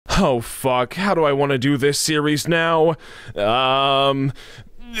Oh fuck, how do I want to do this series now?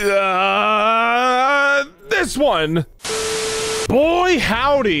 This one! Boy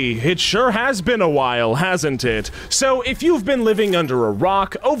howdy, it sure has been a while, hasn't it? So if you've been living under a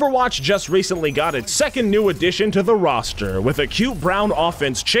rock, Overwatch just recently got its second new addition to the roster with a cute brown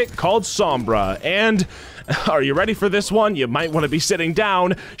offense chick called Sombra, and are you ready for this one? You might want to be sitting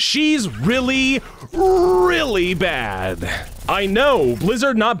down. She's really, really bad. I know,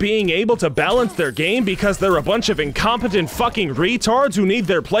 Blizzard not being able to balance their game because they're a bunch of incompetent fucking retards who need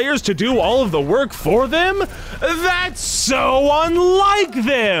their players to do all of the work for them? That's so unlike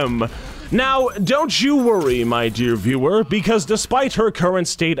them! Now, don't you worry, my dear viewer, because despite her current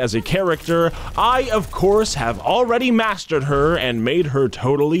state as a character, I, of course, have already mastered her and made her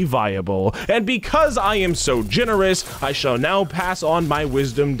totally viable. And because I am so generous, I shall now pass on my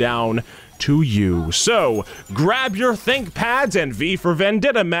wisdom down to you. So, grab your ThinkPads and V for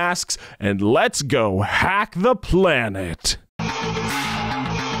Vendetta masks, and let's go hack the planet.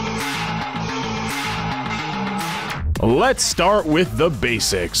 Let's start with the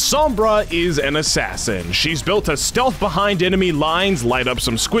basics. Sombra is an assassin. She's built to stealth behind enemy lines, light up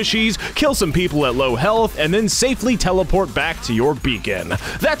some squishies, kill some people at low health, and then safely teleport back to your beacon.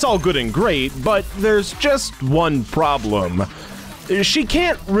 That's all good and great, but there's just one problem. She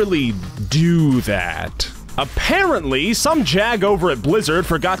can't really do that. Apparently, some jag over at Blizzard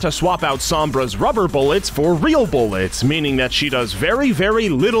forgot to swap out Sombra's rubber bullets for real bullets, meaning that she does very, very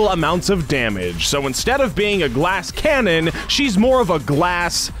little amounts of damage. So instead of being a glass cannon, she's more of a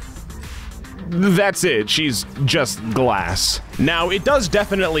glass... That's it, she's just glass. Now, it does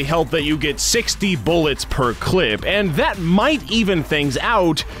definitely help that you get 60 bullets per clip, and that might even things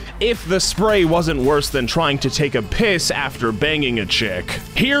out if the spray wasn't worse than trying to take a piss after banging a chick.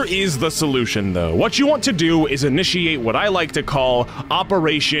 Here is the solution, though. What you want to do is initiate what I like to call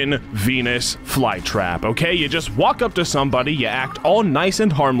Operation Venus Flytrap, okay? You just walk up to somebody, you act all nice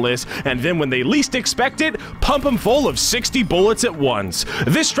and harmless, and then when they least expect it, pump them full of 60 bullets at once.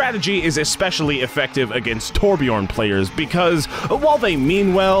 This strategy is especially effective against Torbjorn players because, while they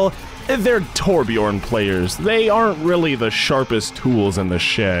mean well, they're Torbjorn players. They aren't really the sharpest tools in the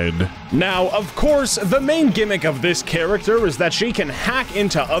shed. Now, of course, the main gimmick of this character is that she can hack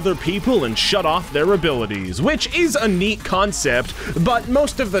into other people and shut off their abilities, which is a neat concept, but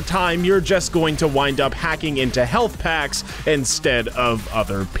most of the time you're just going to wind up hacking into health packs instead of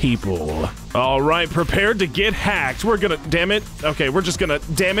other people. All right, prepared to get hacked. We're gonna, damn it. Okay, we're just gonna,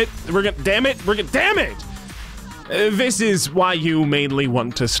 damn it. We're gonna, damn it. We're gonna, damn it. This is why you mainly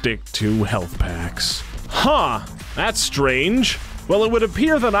want to stick to health packs. Huh, that's strange. Well, it would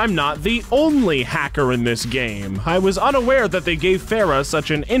appear that I'm not the only hacker in this game. I was unaware that they gave Pharah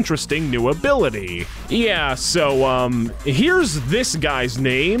such an interesting new ability. Yeah, so, here's this guy's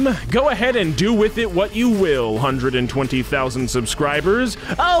name. Go ahead and do with it what you will, 120,000 subscribers.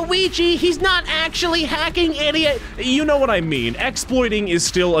 Oh, Weegee, he's not actually hacking, idiot. You know what I mean. Exploiting is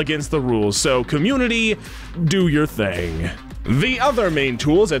still against the rules, so community, do your thing. The other main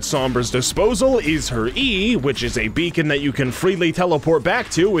tools at Sombra's disposal is her E, which is a beacon that you can freely teleport back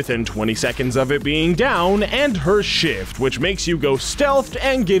to within 20 seconds of it being down, and her Shift, which makes you go stealthed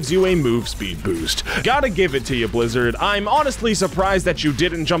and gives you a move speed boost. Gotta give it to you, Blizzard. I'm honestly surprised that you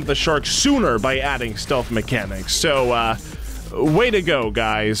didn't jump the shark sooner by adding stealth mechanics, so, way to go,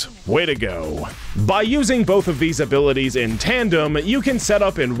 guys. Way to go. By using both of these abilities in tandem, you can set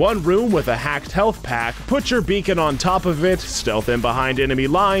up in one room with a hacked health pack, put your beacon on top of it, stealth in behind enemy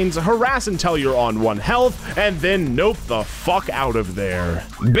lines, harass until you're on 1 health, and then nope the fuck out of there.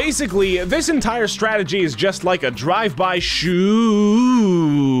 Basically, this entire strategy is just like a drive-by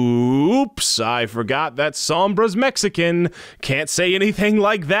Oops, I forgot that Sombra's Mexican. Can't say anything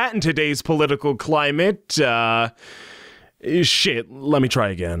like that in today's political climate. Shit, let me try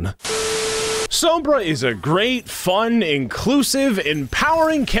again. Sombra is a great, fun, inclusive,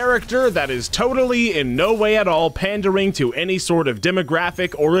 empowering character that is totally in no way at all pandering to any sort of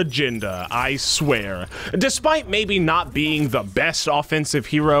demographic or agenda, I swear. Despite maybe not being the best offensive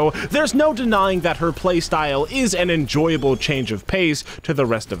hero, there's no denying that her playstyle is an enjoyable change of pace to the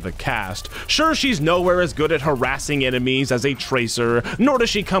rest of the cast. Sure, she's nowhere as good at harassing enemies as a Tracer, nor does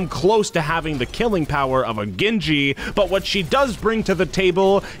she come close to having the killing power of a Genji, but what she does bring to the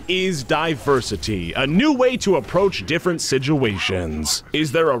table is diversity. A new way to approach different situations.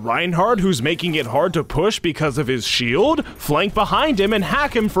 Is there a Reinhardt who's making it hard to push because of his shield? Flank behind him and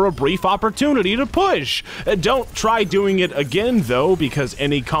hack him for a brief opportunity to push. Don't try doing it again though, because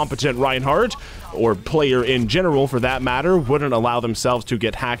any competent Reinhardt, or player in general for that matter, wouldn't allow themselves to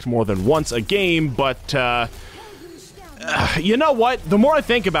get hacked more than once a game, but You know what? The more I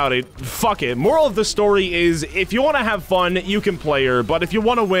think about it, fuck it. Moral of the story is, if you want to have fun, you can play her, but if you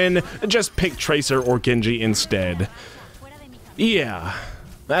want to win, just pick Tracer or Genji instead. Yeah,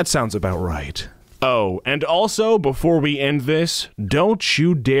 that sounds about right. Oh, and also, before we end this, don't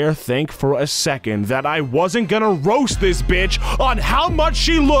you dare think for a second that I wasn't gonna roast this bitch on how much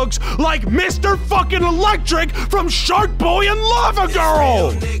she looks like Mr. fucking Electric from Shark Boy and Lava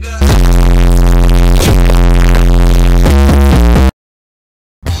Girl!